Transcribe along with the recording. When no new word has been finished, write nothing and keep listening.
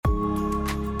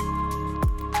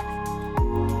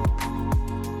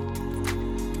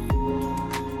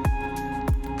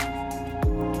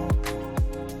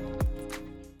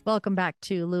Welcome back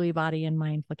to Lewy Body and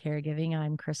Mindful Caregiving.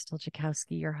 I'm Crystal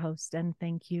Chakowski, your host, and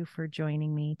thank you for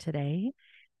joining me today.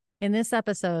 In this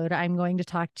episode, I'm going to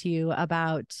talk to you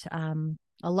about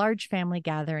a large family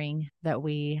gathering that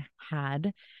we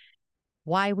had,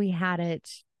 why we had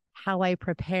it, how I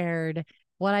prepared,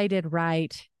 what I did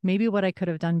right, maybe what I could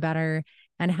have done better,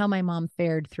 and how my mom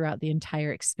fared throughout the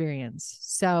entire experience.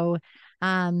 So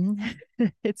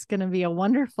it's going to be a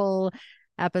wonderful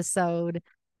episode.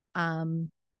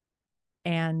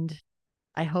 And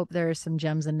I hope there are some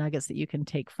gems and nuggets that you can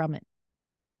take from it.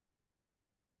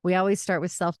 We always start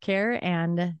with self-care,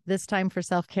 and this time for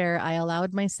self-care, I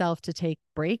allowed myself to take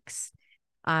breaks.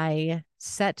 I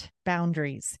set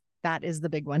boundaries. That is the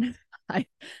big one.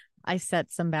 I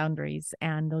set some boundaries,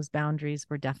 and those boundaries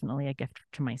were definitely a gift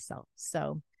to myself.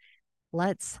 So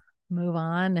let's move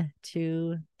on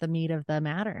to the meat of the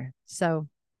matter. So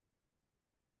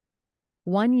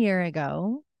 1 year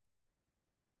ago,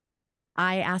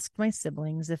 I asked my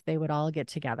siblings if they would all get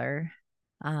together.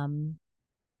 We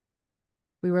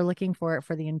were looking for it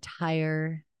for the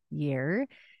entire year.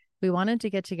 We wanted to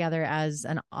get together as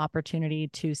an opportunity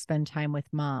to spend time with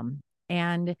mom.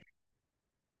 And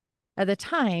at the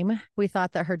time, we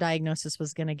thought that her diagnosis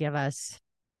was going to give us,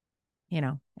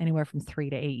 anywhere from 3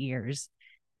 to 8 years.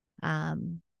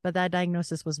 But that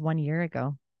diagnosis was 1 year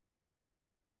ago.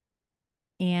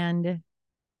 And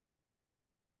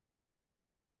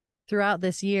throughout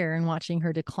this year and watching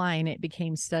her decline, it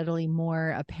became steadily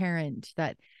more apparent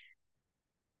that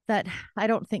I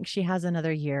don't think she has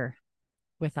another year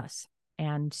with us.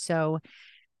 And so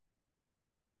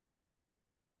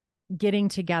getting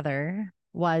together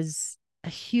was a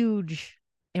huge,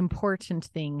 important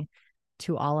thing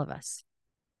to all of us.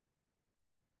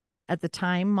 At the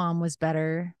time, mom was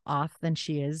better off than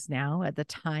she is now. At the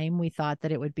time, we thought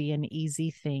that it would be an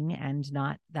easy thing and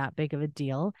not that big of a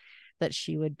deal, that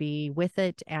she would be with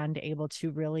it and able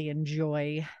to really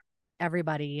enjoy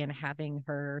everybody and having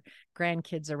her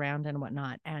grandkids around and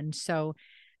whatnot. And so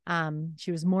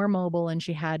she was more mobile and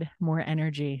she had more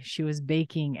energy. She was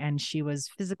baking and she was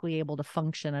physically able to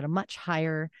function at a much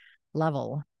higher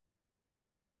level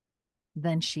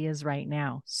than she is right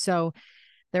now. So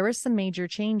there were some major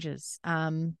changes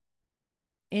in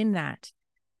that.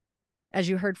 As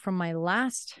you heard from my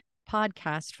last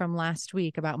podcast from last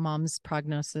week about mom's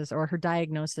prognosis or her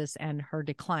diagnosis and her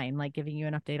decline, like giving you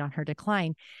an update on her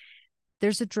decline,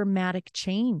 there's a dramatic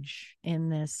change in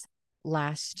this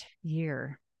last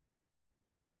year.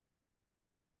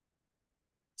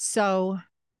 So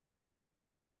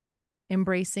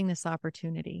embracing this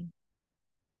opportunity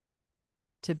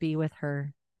to be with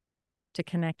her, to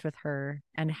connect with her,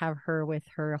 and have her with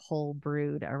her whole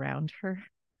brood around her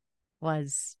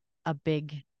was a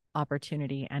big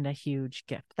opportunity and a huge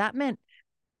gift. That meant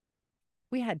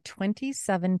we had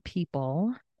 27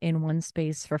 people in one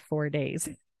space for 4 days.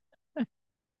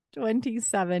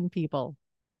 27 people.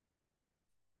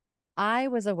 I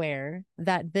was aware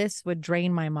that this would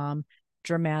drain my mom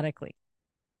dramatically.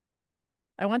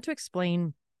 I want to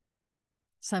explain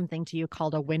something to you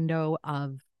called a window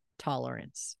of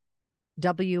tolerance.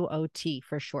 WOT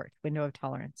for short, window of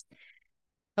tolerance.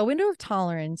 A window of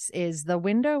tolerance is the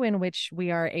window in which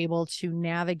we are able to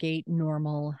navigate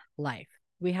normal life.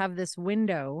 We have this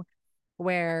window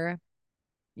where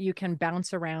you can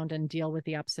bounce around and deal with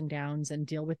the ups and downs and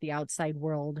deal with the outside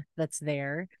world that's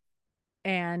there.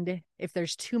 And if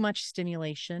there's too much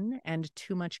stimulation and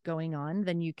too much going on,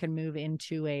 then you can move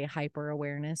into a hyper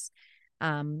awareness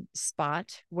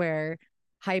spot where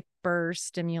hyper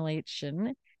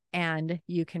stimulation, and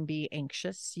you can be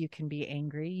anxious, you can be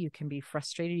angry, you can be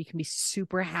frustrated, you can be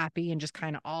super happy and just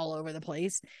kind of all over the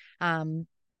place.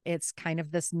 It's kind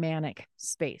of this manic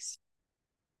space.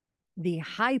 The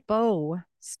hypo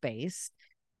space,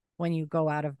 when you go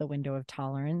out of the window of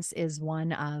tolerance, is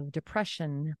one of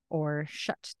depression or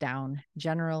shutdown,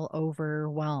 general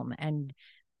overwhelm, and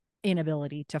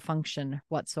inability to function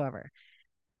whatsoever.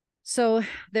 So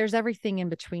there's everything in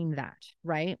between that,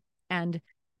 right? And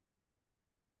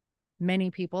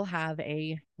many people have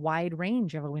a wide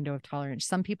range of a window of tolerance.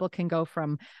 Some people can go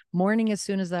from morning as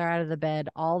soon as they're out of the bed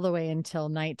all the way until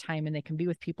nighttime, and they can be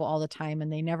with people all the time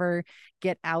and they never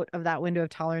get out of that window of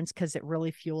tolerance because it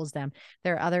really fuels them.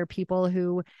 There are other people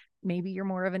who maybe you're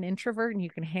more of an introvert and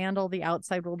you can handle the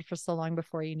outside world for so long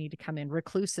before you need to come in.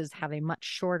 Recluses have a much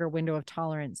shorter window of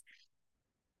tolerance.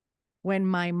 When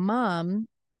my mom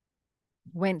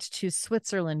went to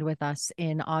Switzerland with us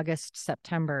in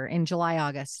July,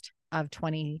 August of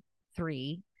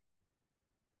 23,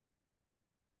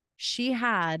 she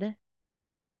had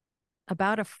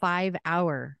about a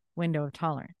 5-hour window of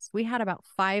tolerance. We had about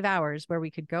 5 hours where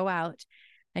we could go out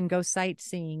and go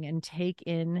sightseeing and take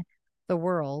in the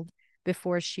world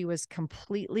before she was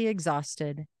completely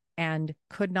exhausted and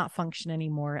could not function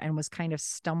anymore and was kind of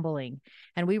stumbling.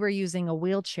 And we were using a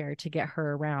wheelchair to get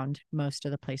her around most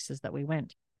of the places that we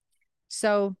went.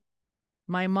 So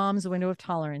my mom's window of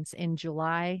tolerance in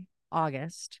July,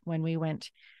 August, when we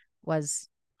went, was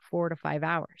 4 to 5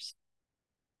 hours.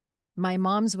 My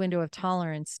mom's window of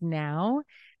tolerance now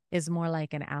is more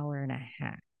like an hour and a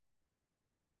half,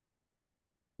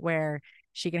 where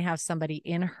she can have somebody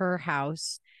in her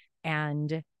house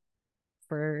and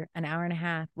for an hour and a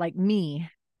half, like me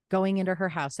going into her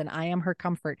house, and I am her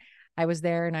comfort. I was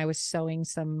there and I was sewing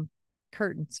some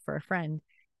curtains for a friend.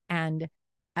 And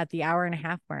at the hour and a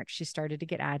half mark, she started to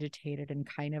get agitated and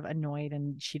kind of annoyed,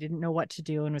 and she didn't know what to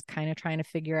do and was kind of trying to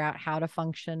figure out how to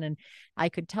function. And I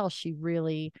could tell she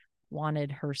really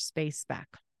wanted her space back,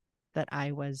 that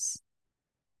I was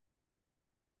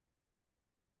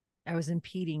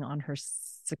impeding on her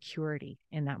security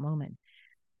in that moment.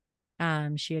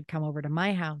 She had come over to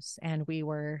my house and we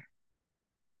were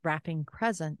wrapping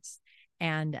presents,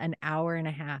 and an hour and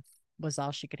a half was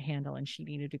all she could handle, and she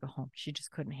needed to go home. She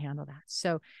just couldn't handle that.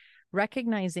 So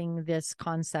recognizing this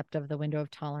concept of the window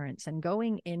of tolerance and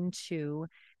going into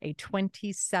a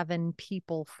 27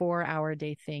 people 4-hour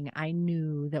day thing, I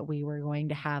knew that we were going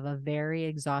to have a very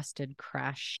exhausted,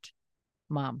 crashed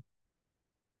mom,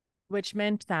 which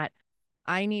meant that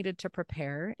I needed to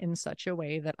prepare in such a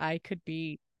way that I could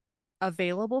be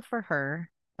available for her,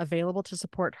 available to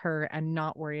support her, and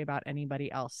not worry about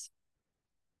anybody else.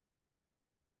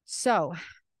 So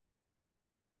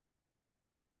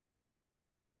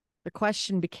the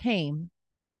question became,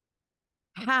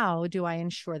 how do I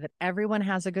ensure that everyone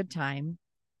has a good time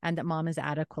and that mom is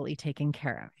adequately taken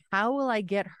care of? How will I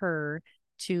get her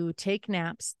to take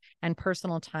naps and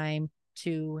personal time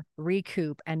to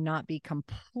recoup and not be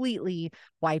completely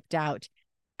wiped out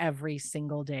every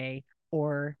single day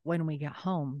or when we get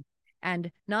home?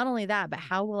 And not only that, but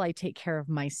how will I take care of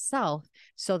myself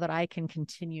so that I can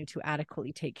continue to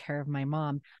adequately take care of my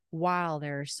mom while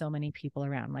there are so many people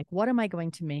around? Like, what am I going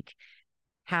to make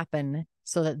happen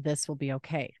so that this will be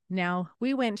okay? Now,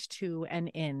 we went to an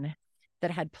inn that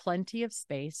had plenty of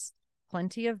space,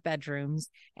 plenty of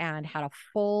bedrooms, and had a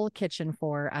full kitchen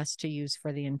for us to use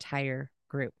for the entire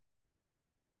group.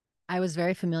 I was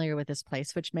very familiar with this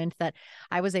place, which meant that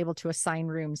I was able to assign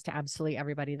rooms to absolutely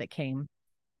everybody that came.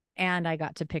 And I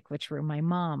got to pick which room my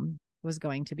mom was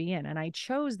going to be in. And I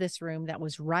chose this room that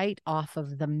was right off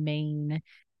of the main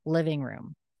living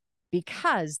room,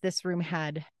 because this room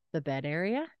had the bed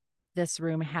area. This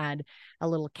room had a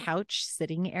little couch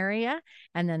sitting area,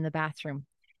 and then the bathroom.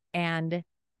 And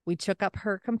we took up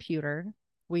her computer.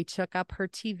 We took up her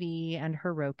TV and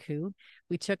her Roku.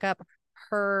 We took up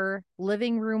her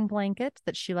living room blanket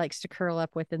that she likes to curl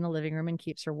up with in the living room and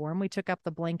keeps her warm. We took up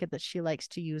the blanket that she likes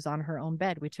to use on her own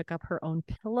bed. We took up her own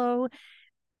pillow.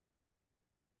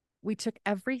 We took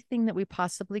everything that we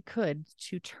possibly could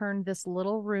to turn this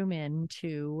little room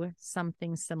into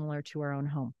something similar to our own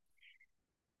home.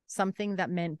 Something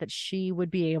that meant that she would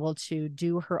be able to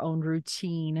do her own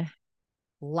routine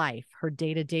life, her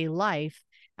day-to-day life,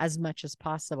 as much as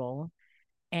possible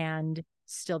and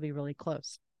still be really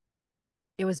close.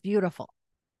 It was beautiful.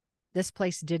 This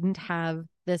place didn't have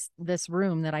this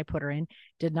room that I put her in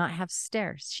did not have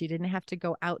stairs. She didn't have to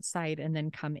go outside and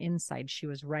then come inside. She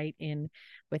was right in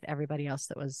with everybody else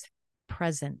that was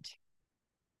present.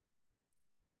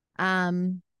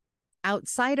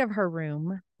 Outside of her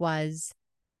room was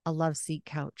a love seat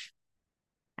couch.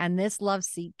 And this love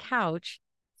seat couch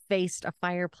faced a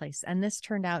fireplace. And this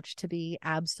turned out to be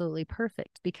absolutely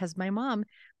perfect, because my mom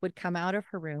would come out of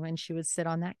her room and she would sit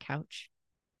on that couch.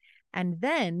 And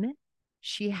then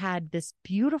she had this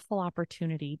beautiful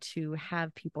opportunity to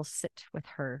have people sit with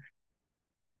her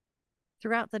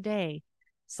throughout the day.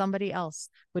 Somebody else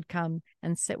would come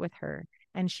and sit with her,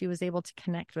 and she was able to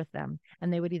connect with them.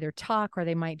 And they would either talk, or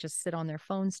they might just sit on their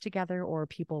phones together, or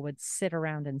people would sit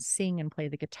around and sing and play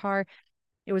the guitar.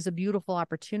 It was a beautiful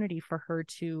opportunity for her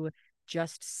to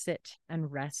just sit and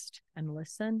rest and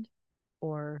listen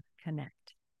or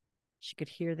connect. She could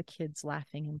hear the kids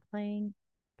laughing and playing,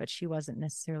 but she wasn't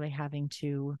necessarily having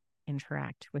to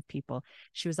interact with people.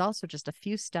 She was also just a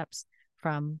few steps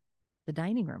from the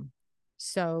dining room.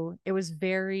 So it was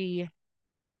very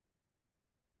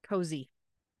cozy.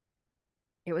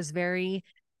 It was very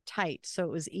tight. So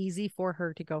it was easy for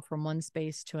her to go from one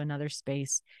space to another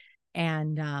space.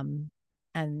 And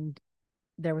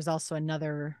there was also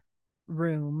another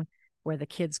room where the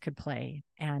kids could play,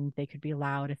 and they could be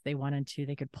loud if they wanted to.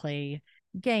 They could play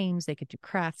games, they could do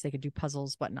crafts, they could do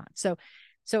puzzles, whatnot. So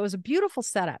it was a beautiful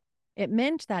setup. It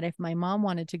meant that if my mom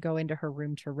wanted to go into her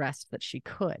room to rest, that she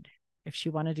could. If she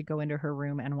wanted to go into her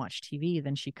room and watch TV,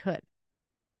 then she could.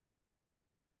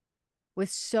 With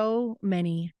so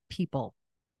many people,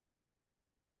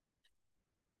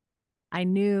 I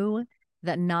knew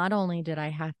that not only did I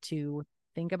have to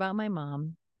think about my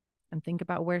mom and think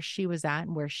about where she was at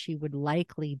and where she would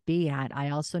likely be at,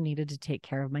 I also needed to take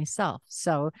care of myself.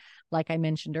 So, like I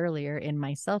mentioned earlier, in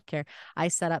my self-care, I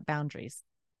set up boundaries.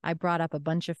 I brought up a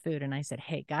bunch of food and I said,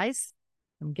 hey, guys,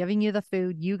 I'm giving you the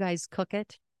food. You guys cook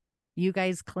it. You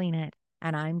guys clean it.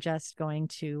 And I'm just going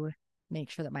to make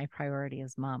sure that my priority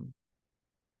is mom.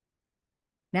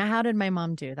 Now, how did my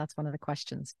mom do? That's one of the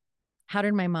questions. How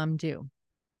did my mom do?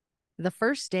 The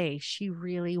first day, she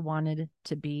really wanted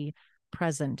to be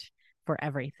present for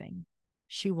everything.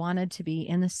 She wanted to be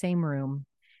in the same room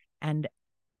and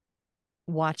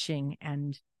watching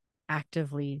and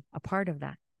actively a part of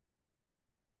that.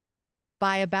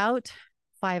 By about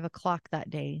 5 o'clock that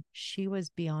day, she was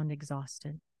beyond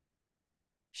exhausted.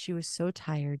 She was so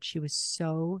tired. She was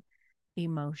so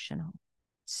emotional.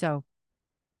 So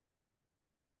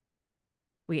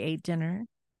we ate dinner.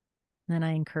 Then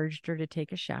I encouraged her to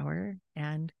take a shower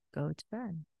and go to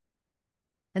bed.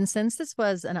 And since this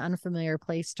was an unfamiliar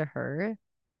place to her,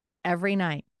 every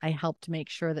night I helped make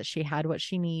sure that she had what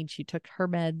she needs. She took her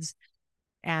meds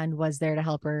and was there to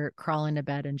help her crawl into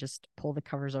bed and just pull the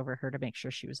covers over her to make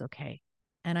sure she was okay.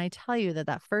 And I tell you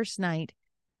that first night,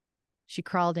 she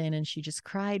crawled in and she just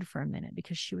cried for a minute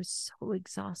because she was so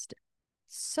exhausted.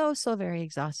 So very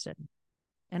exhausted.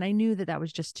 And I knew that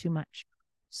was just too much.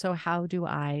 So how do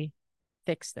I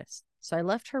fix this? So I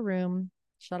left her room,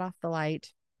 shut off the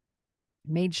light,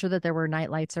 made sure that there were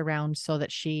night lights around so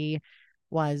that she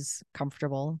was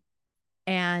comfortable.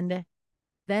 And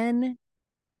then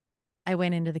I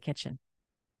went into the kitchen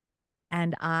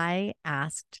and I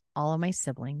asked all of my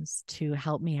siblings to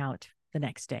help me out the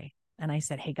next day. And I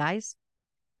said, hey guys,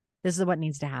 this is what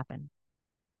needs to happen.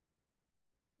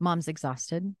 Mom's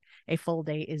exhausted. A full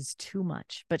day is too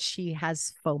much, but she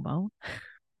has FOMO.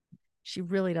 She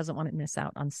really doesn't want to miss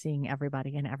out on seeing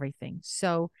everybody and everything.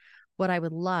 So what I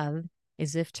would love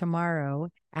is if tomorrow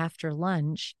after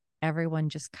lunch, everyone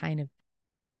just kind of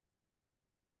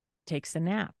takes a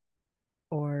nap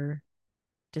or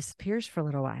disappears for a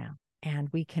little while, and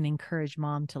we can encourage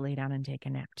mom to lay down and take a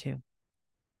nap too.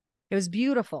 It was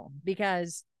beautiful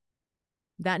because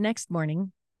that next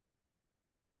morning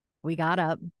we got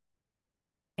up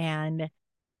and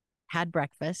had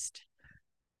breakfast,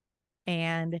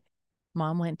 and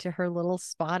mom went to her little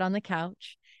spot on the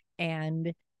couch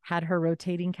and had her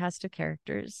rotating cast of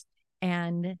characters.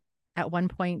 And at one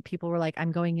point, people were like,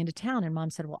 I'm going into town. And mom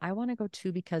said, well, I want to go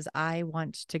too because I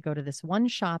want to go to this one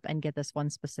shop and get this one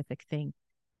specific thing.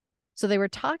 So they were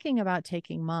talking about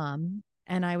taking mom,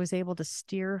 and I was able to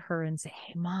steer her and say,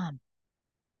 hey, mom,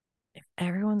 if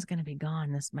everyone's going to be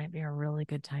gone, this might be a really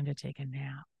good time to take a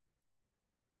nap.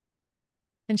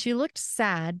 And she looked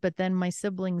sad, but then my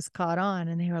siblings caught on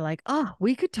and they were like, oh,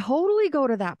 we could totally go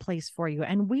to that place for you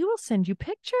and we will send you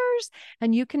pictures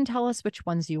and you can tell us which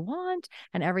ones you want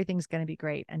and everything's going to be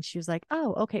great. And she was like,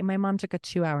 oh, okay. My mom took a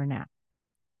 2-hour nap.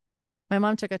 My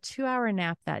mom took a 2-hour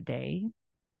nap that day.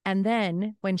 And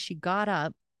then when she got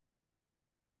up,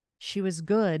 she was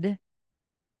good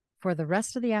for the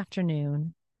rest of the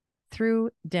afternoon through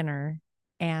dinner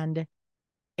and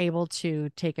able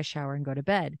to take a shower and go to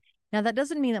bed. Now, that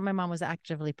doesn't mean that my mom was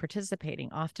actively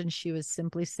participating. Often she was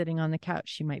simply sitting on the couch.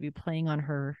 She might be playing on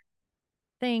her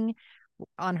thing,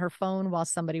 on her phone while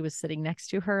somebody was sitting next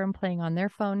to her and playing on their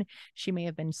phone. She may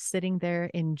have been sitting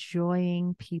there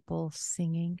enjoying people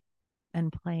singing and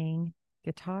playing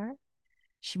guitar.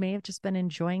 She may have just been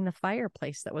enjoying the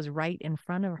fireplace that was right in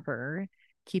front of her,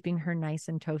 keeping her nice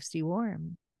and toasty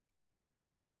warm.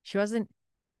 She wasn't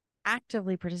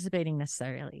actively participating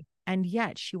necessarily. And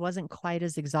yet she wasn't quite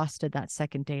as exhausted that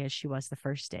second day as she was the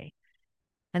first day.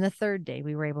 And the third day,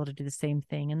 we were able to do the same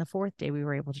thing. And the fourth day, we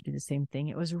were able to do the same thing.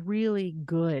 It was really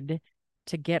good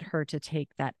to get her to take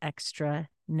that extra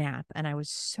nap. And I was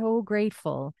so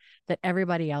grateful that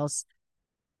everybody else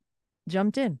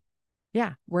jumped in.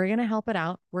 Yeah, we're going to help it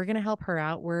out. We're going to help her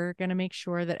out. We're going to make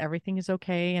sure that everything is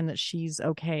okay and that she's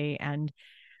okay. And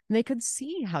they could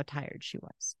see how tired she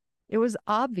was. It was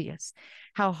obvious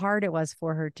how hard it was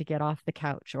for her to get off the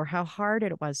couch or how hard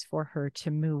it was for her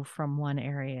to move from one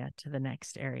area to the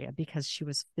next area because she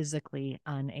was physically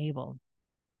unable.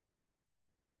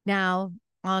 Now,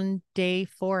 on day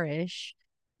 4-ish,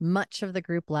 much of the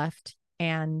group left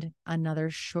and another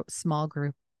small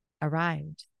group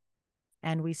arrived.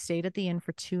 And we stayed at the inn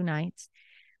for 2 nights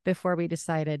before we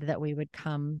decided that we would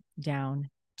come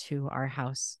down to our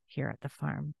house here at the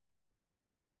farm.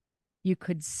 You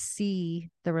could see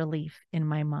the relief in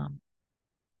my mom.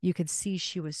 You could see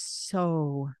she was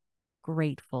so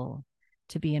grateful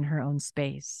to be in her own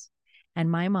space. And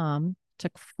my mom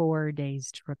took 4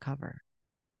 days to recover.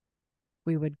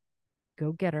 We would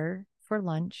go get her for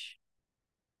lunch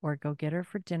or go get her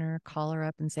for dinner, call her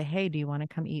up and say, hey, do you want to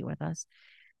come eat with us?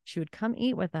 She would come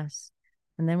eat with us.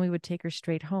 And then we would take her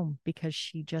straight home because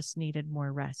she just needed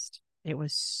more rest. It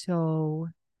was so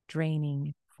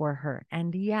draining for her.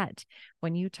 And yet,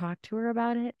 when you talk to her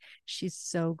about it, she's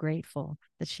so grateful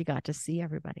that she got to see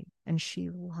everybody. And she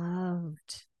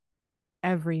loved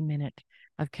every minute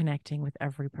of connecting with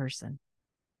every person.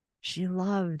 She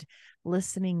loved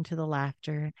listening to the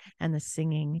laughter and the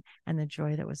singing and the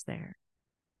joy that was there.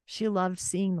 She loved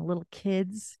seeing the little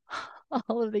kids,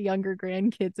 all of the younger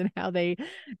grandkids, and how they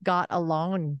got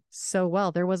along so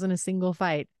well. There wasn't a single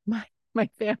fight. My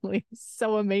family is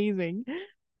so amazing.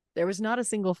 There was not a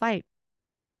single fight,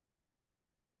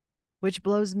 which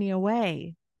blows me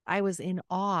away. I was in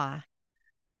awe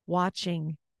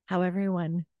watching how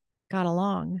everyone got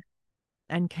along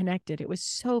and connected. It was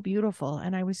so beautiful.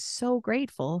 And I was so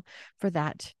grateful for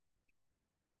that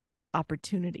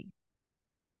opportunity.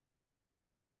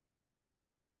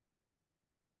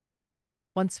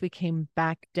 Once we came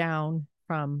back down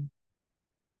from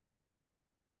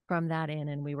that inn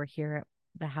and we were here at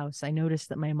the house, I noticed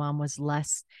that my mom was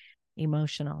less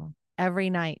emotional. Every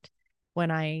night when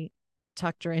I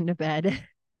tucked her into bed,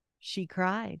 she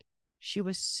cried. She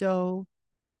was so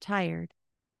tired.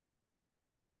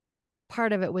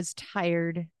 Part of it was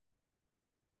tired.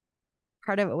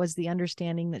 Part of it was the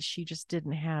understanding that she just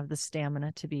didn't have the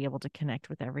stamina to be able to connect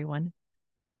with everyone.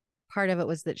 Part of it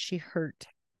was that she hurt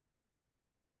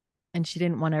and she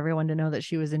didn't want everyone to know that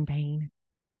she was in pain.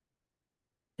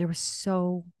 There was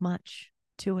so much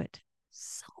to it,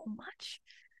 so much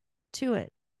to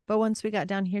it. But once we got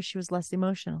down here, she was less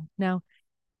emotional. Now,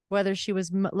 whether she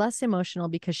was less emotional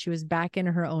because she was back in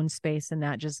her own space and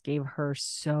that just gave her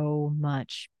so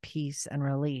much peace and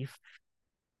relief,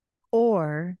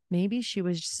 or maybe she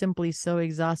was simply so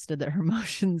exhausted that her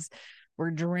emotions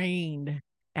were drained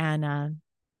and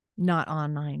not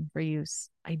online for use.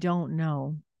 I don't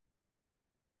know.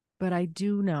 But I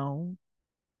do know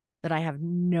that I have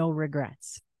no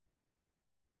regrets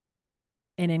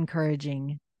in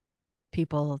encouraging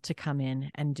people to come in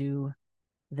and do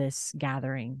this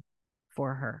gathering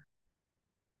for her.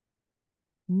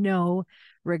 No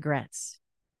regrets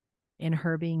in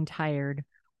her being tired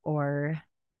or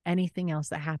anything else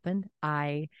that happened.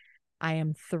 I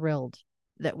am thrilled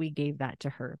that we gave that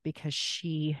to her because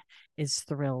she is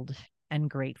thrilled and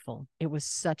grateful. It was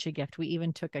such a gift. We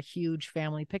even took a huge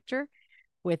family picture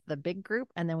with the big group,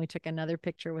 and then we took another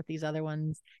picture with these other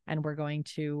ones, and we're going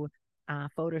to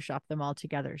Photoshop them all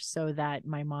together so that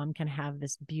my mom can have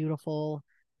this beautiful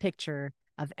picture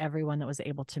of everyone that was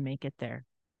able to make it there.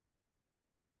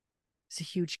 It's a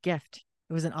huge gift.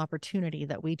 It was an opportunity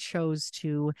that we chose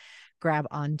to grab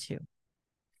onto.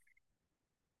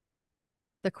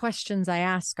 The questions I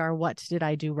ask are, what did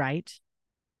I do right?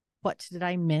 What did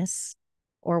I miss?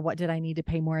 Or what did I need to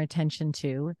pay more attention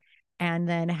to? And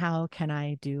then how can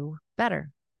I do better?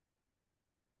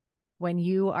 When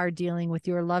you are dealing with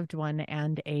your loved one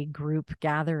and a group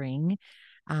gathering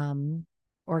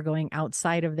or going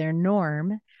outside of their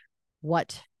norm,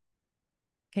 what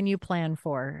can you plan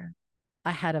for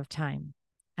ahead of time?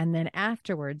 And then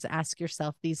afterwards, ask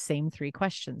yourself these same 3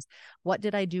 questions. What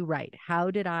did I do right?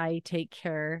 How did I take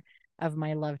care of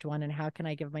my loved one? And how can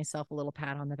I give myself a little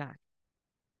pat on the back?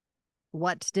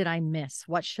 What did I miss?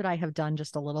 What should I have done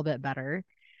just a little bit better?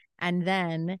 And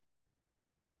then,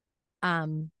 how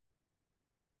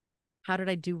did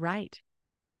I do right?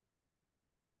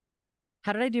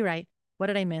 How did I do right? What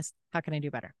did I miss? How can I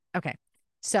do better? Okay.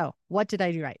 So what did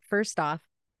I do right? First off,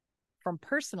 from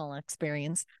personal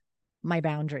experience, my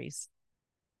boundaries.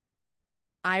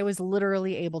 I was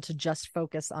literally able to just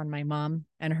focus on my mom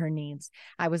and her needs.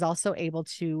 I was also able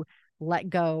to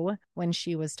let go when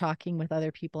she was talking with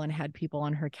other people and had people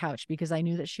on her couch because I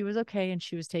knew that she was okay and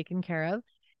she was taken care of.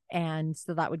 And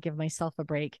so that would give myself a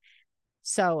break.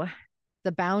 So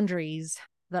the boundaries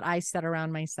that I set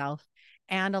around myself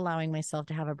and allowing myself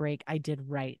to have a break, I did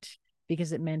right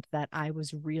because it meant that I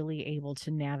was really able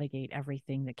to navigate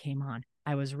everything that came on.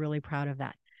 I was really proud of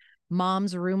that.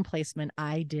 Mom's room placement,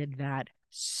 I did that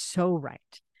so right.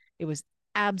 It was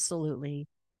absolutely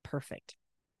perfect.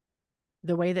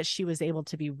 The way that she was able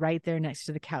to be right there next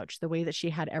to the couch, the way that she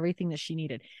had everything that she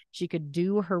needed. She could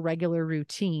do her regular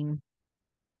routine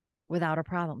without a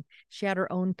problem. She had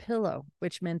her own pillow,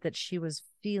 which meant that she was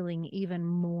feeling even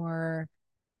more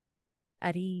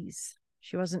at ease.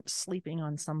 She wasn't sleeping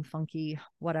on some funky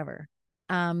whatever.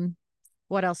 Um,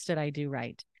 what else did I do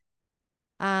right?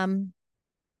 Um,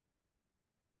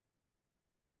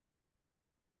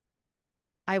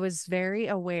 I was very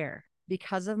aware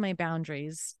because of my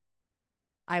boundaries.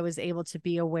 I was able to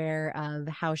be aware of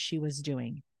how she was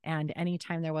doing. And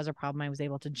anytime there was a problem, I was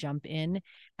able to jump in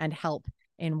and help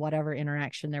in whatever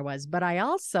interaction there was. But I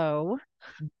also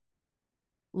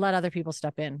let other people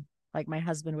step in. Like my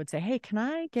husband would say, "Hey, can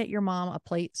I get your mom a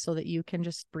plate so that you can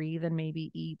just breathe and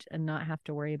maybe eat and not have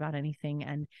to worry about anything?"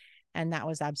 And that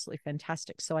was absolutely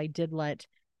fantastic. So I did let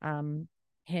um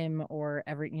him or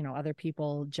other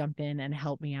people jump in and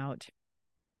help me out.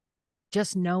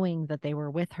 Just knowing that they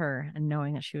were with her and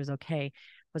knowing that she was okay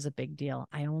was a big deal.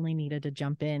 I only needed to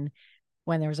jump in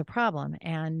when there was a problem.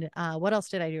 And what else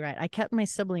did I do right? I kept my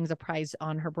siblings apprised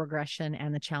on her progression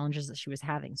and the challenges that she was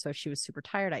having. So if she was super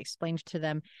tired, I explained to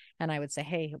them and I would say,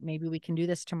 "Hey, maybe we can do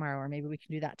this tomorrow, or maybe we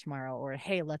can do that tomorrow, or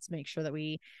hey, let's make sure that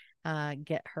we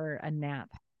get her a nap."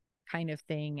 Kind of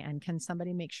thing. And can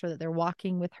somebody make sure that they're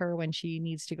walking with her when she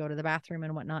needs to go to the bathroom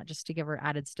and whatnot, just to give her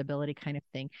added stability, kind of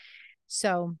thing.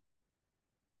 So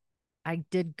I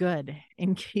did good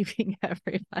in keeping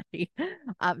everybody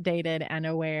updated and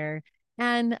aware.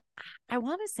 And I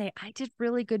want to say I did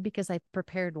really good because I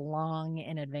prepared long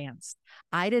in advance.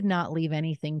 I did not leave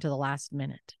anything to the last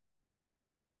minute.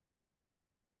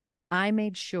 I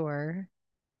made sure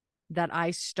that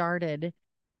I started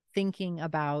thinking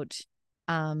about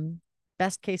um,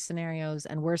 best case scenarios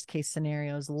and worst case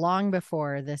scenarios long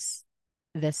before this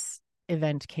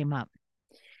event came up.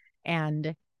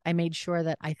 And I made sure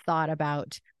that I thought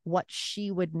about what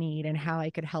she would need and how I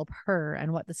could help her,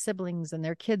 and what the siblings and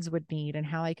their kids would need and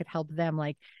how I could help them,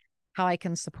 like how I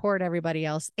can support everybody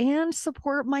else and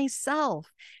support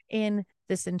myself in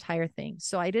this entire thing.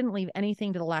 So I didn't leave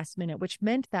anything to the last minute, which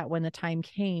meant that when the time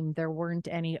came, there weren't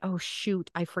any, "Oh,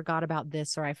 shoot, I forgot about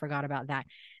this or I forgot about that."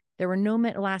 There were no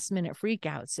last minute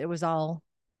freakouts. It was all,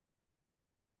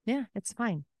 yeah, it's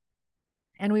fine.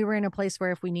 And we were in a place where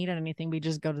if we needed anything, we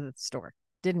just go to the store.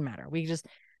 Didn't matter. We just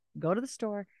go to the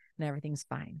store and everything's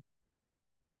fine.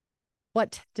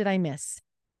 What did I miss?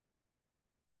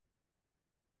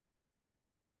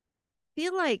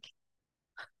 Feel like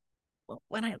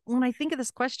when I think of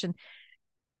this question,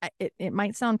 it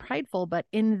might sound prideful, but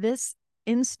in this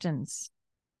instance,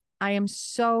 I am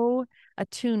so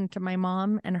attuned to my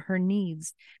mom and her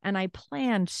needs, and I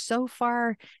planned so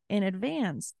far in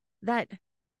advance that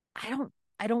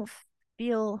I don't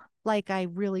feel like I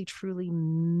really truly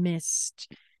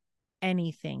missed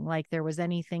anything, like there was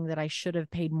anything that I should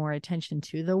have paid more attention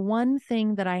to. The one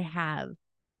thing when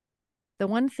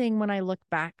I look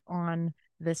back on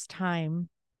this time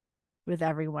with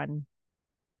everyone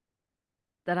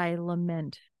that I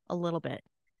lament a little bit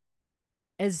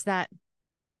is that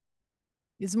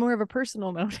it's more of a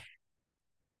personal note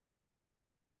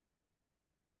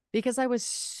because I was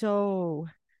so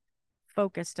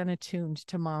focused and attuned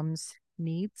to mom's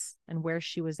needs and where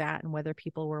she was at and whether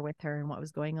people were with her and what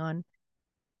was going on.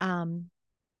 Um,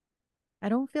 I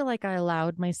don't feel like I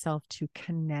allowed myself to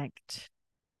connect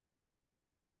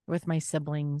with my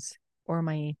siblings or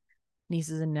my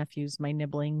nieces and nephews, my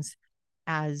nibblings,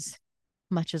 as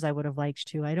much as I would have liked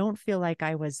to. I don't feel like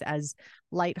I was as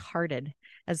lighthearted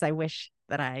as I wish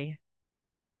that I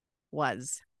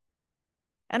was.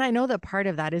 And I know that part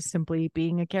of that is simply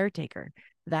being a caretaker,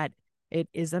 that it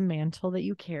is a mantle that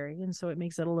you carry. And so it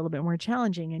makes it a little bit more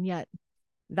challenging. And yet,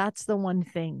 that's the one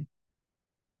thing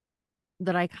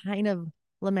that I kind of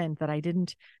lament, that I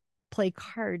didn't play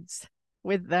cards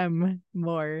with them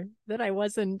more, that I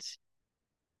wasn't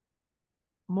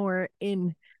more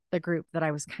in the group, that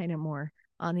I was kind of more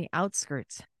on the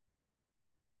outskirts.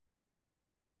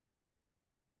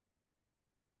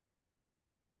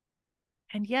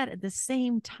 And yet, at the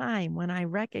same time, when I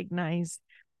recognize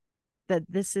that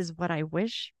this is what I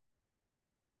wish,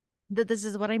 that this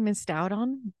is what I missed out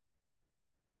on,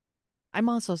 I'm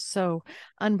also so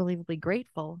unbelievably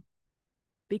grateful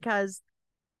because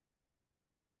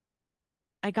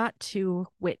I got to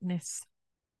witness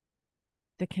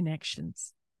the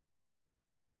connections.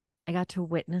 I got to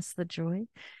witness the joy.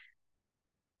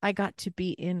 I got to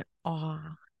be in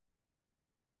awe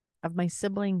of my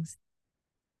siblings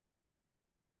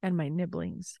and my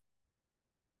nibblings.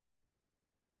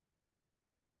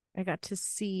 I got to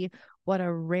see what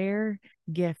a rare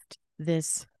gift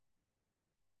this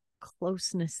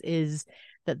closeness is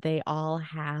that they all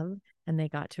have and they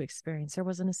got to experience. There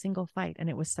wasn't a single fight, and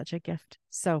it was such a gift.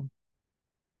 So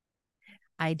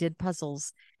I did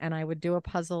puzzles, and I would do a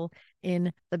puzzle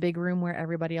in the big room where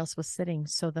everybody else was sitting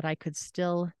so that I could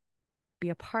still be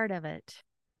a part of it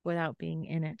without being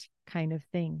in it kind of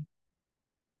thing.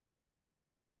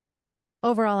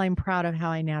 Overall, I'm proud of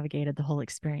how I navigated the whole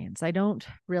experience. I don't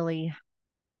really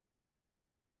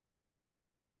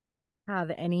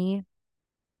have any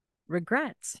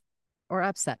regrets or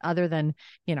upset other than,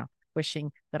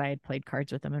 wishing that I had played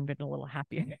cards with them and been a little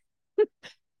happier.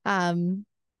 um,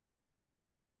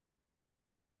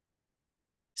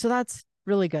 so that's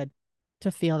really good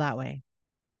to feel that way.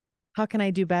 How can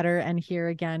I do better? And here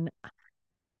again,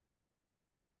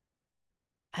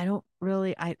 I don't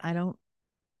really, I don't,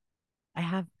 I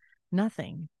have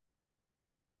nothing.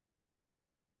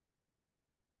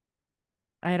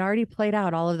 I had already played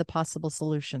out all of the possible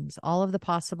solutions, all of the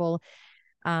possible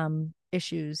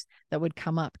issues that would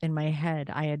come up in my head.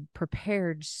 I had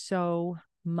prepared so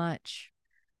much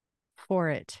for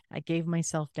it. I gave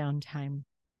myself downtime.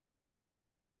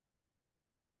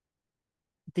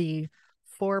 The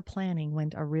planning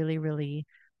went a really, really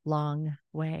long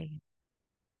way.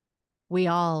 We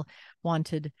all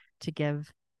wanted to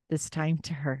give this time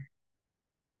to her.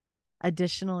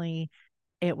 Additionally,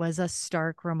 it was a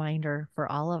stark reminder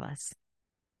for all of us.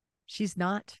 She's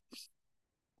not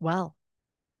well.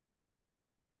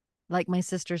 Like my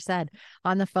sister said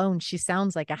on the phone, she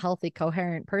sounds like a healthy,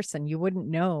 coherent person. You wouldn't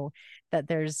know that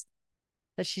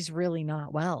she's really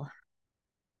not well.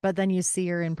 But then you see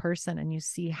her in person and you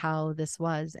see how this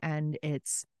was, and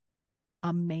it's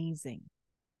amazing.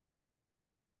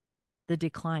 The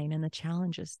decline and the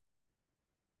challenges.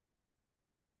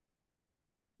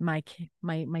 My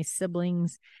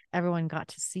siblings, everyone got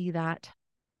to see that.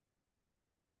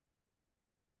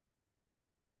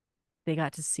 They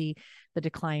got to see the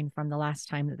decline from the last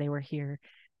time that they were here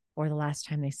or the last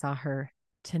time they saw her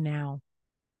to now.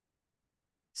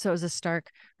 So it was a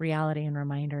stark reality and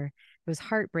reminder. It was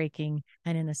heartbreaking.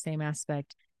 And in the same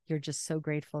aspect, you're just so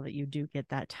grateful that you do get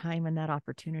that time and that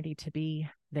opportunity to be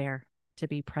there, to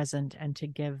be present, and to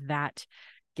give that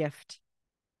gift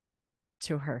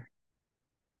to her.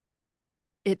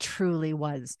 It truly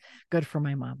was good for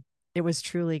my mom. It was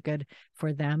truly good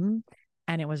for them.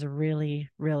 And it was really,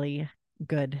 really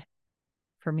good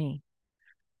for me.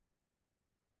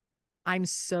 I'm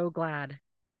so glad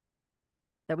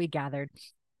that we gathered.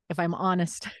 If I'm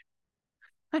honest,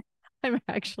 I'm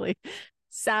actually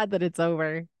sad that it's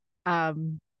over,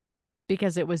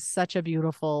 because it was such a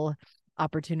beautiful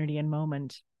opportunity and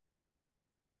moment.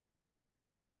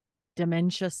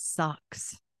 Dementia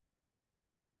sucks.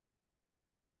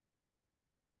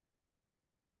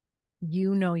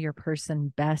 You know your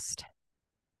person best.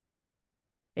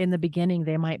 In the beginning,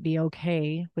 they might be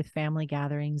okay with family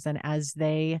gatherings, and as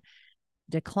they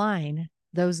decline,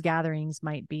 those gatherings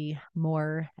might be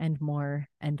more and more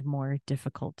and more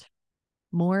difficult,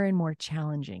 more and more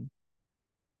challenging.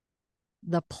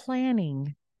 The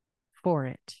planning for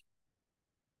it,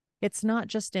 it's not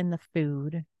just in the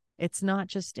food, it's not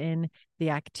just in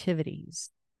the activities,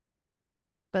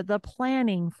 but the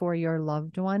planning for your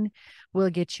loved one will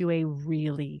get you a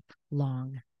really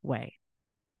long way.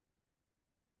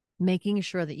 Making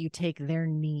sure that you take their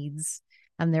needs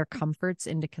and their comforts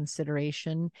into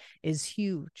consideration is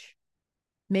huge.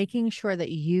 Making sure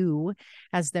that you,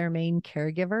 as their main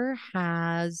caregiver,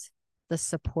 has the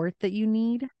support that you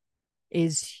need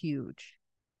is huge.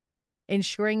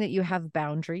 Ensuring that you have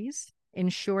boundaries,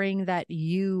 ensuring that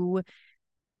you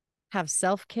have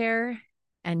self-care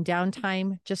and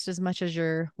downtime just as much as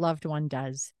your loved one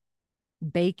does.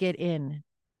 Bake it in.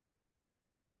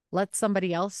 Let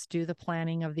somebody else do the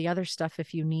planning of the other stuff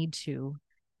if you need to.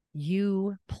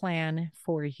 You plan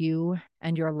for you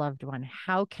and your loved one.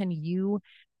 How can you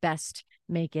best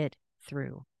make it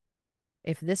through?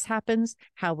 If this happens,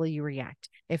 how will you react?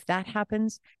 If that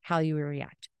happens, how you will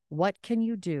react? What can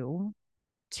you do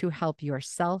to help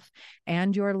yourself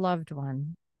and your loved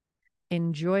one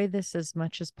enjoy this as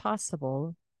much as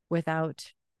possible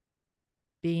without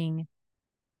being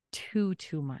too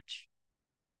much?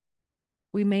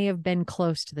 We may have been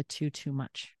close to the too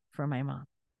much for my mom.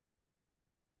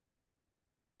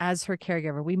 As her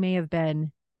caregiver, we may have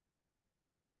been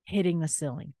hitting the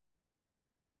ceiling.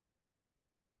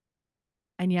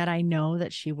 And yet I know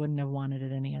that she wouldn't have wanted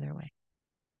it any other way.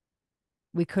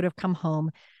 We could have come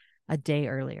home a day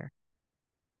earlier,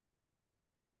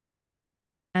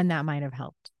 and that might have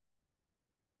helped.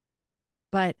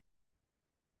 But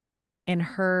in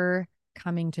her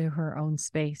coming to her own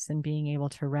space and being able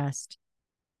to rest,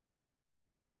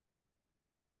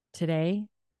 today,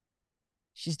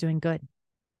 she's doing good.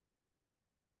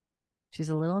 She's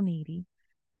a little needy,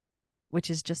 which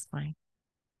is just fine.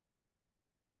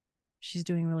 She's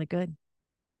doing really good.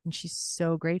 And she's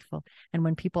so grateful. And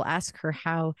when people ask her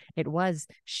how it was,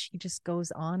 she just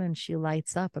goes on and she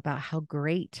lights up about how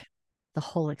great the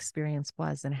whole experience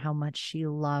was and how much she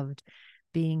loved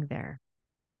being there.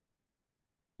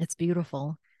 It's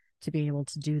beautiful to be able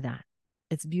to do that.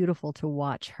 It's beautiful to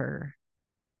watch her.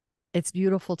 It's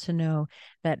beautiful to know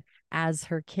that as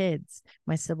her kids,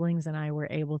 my siblings and I were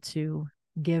able to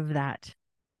give that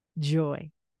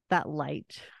joy, that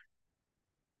light,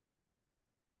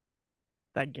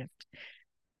 that gift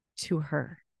to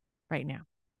her right now.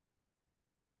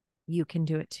 You can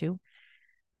do it too,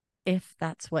 if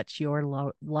that's what your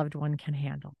loved one can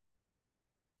handle.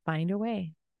 Find a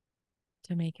way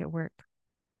to make it work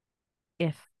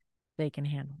if they can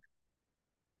handle it.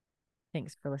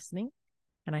 Thanks for listening.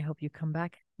 And I hope you come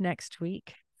back next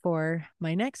week for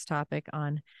my next topic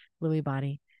on Lewy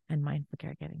body and mindful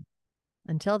caregiving.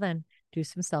 Until then, do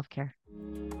some self-care.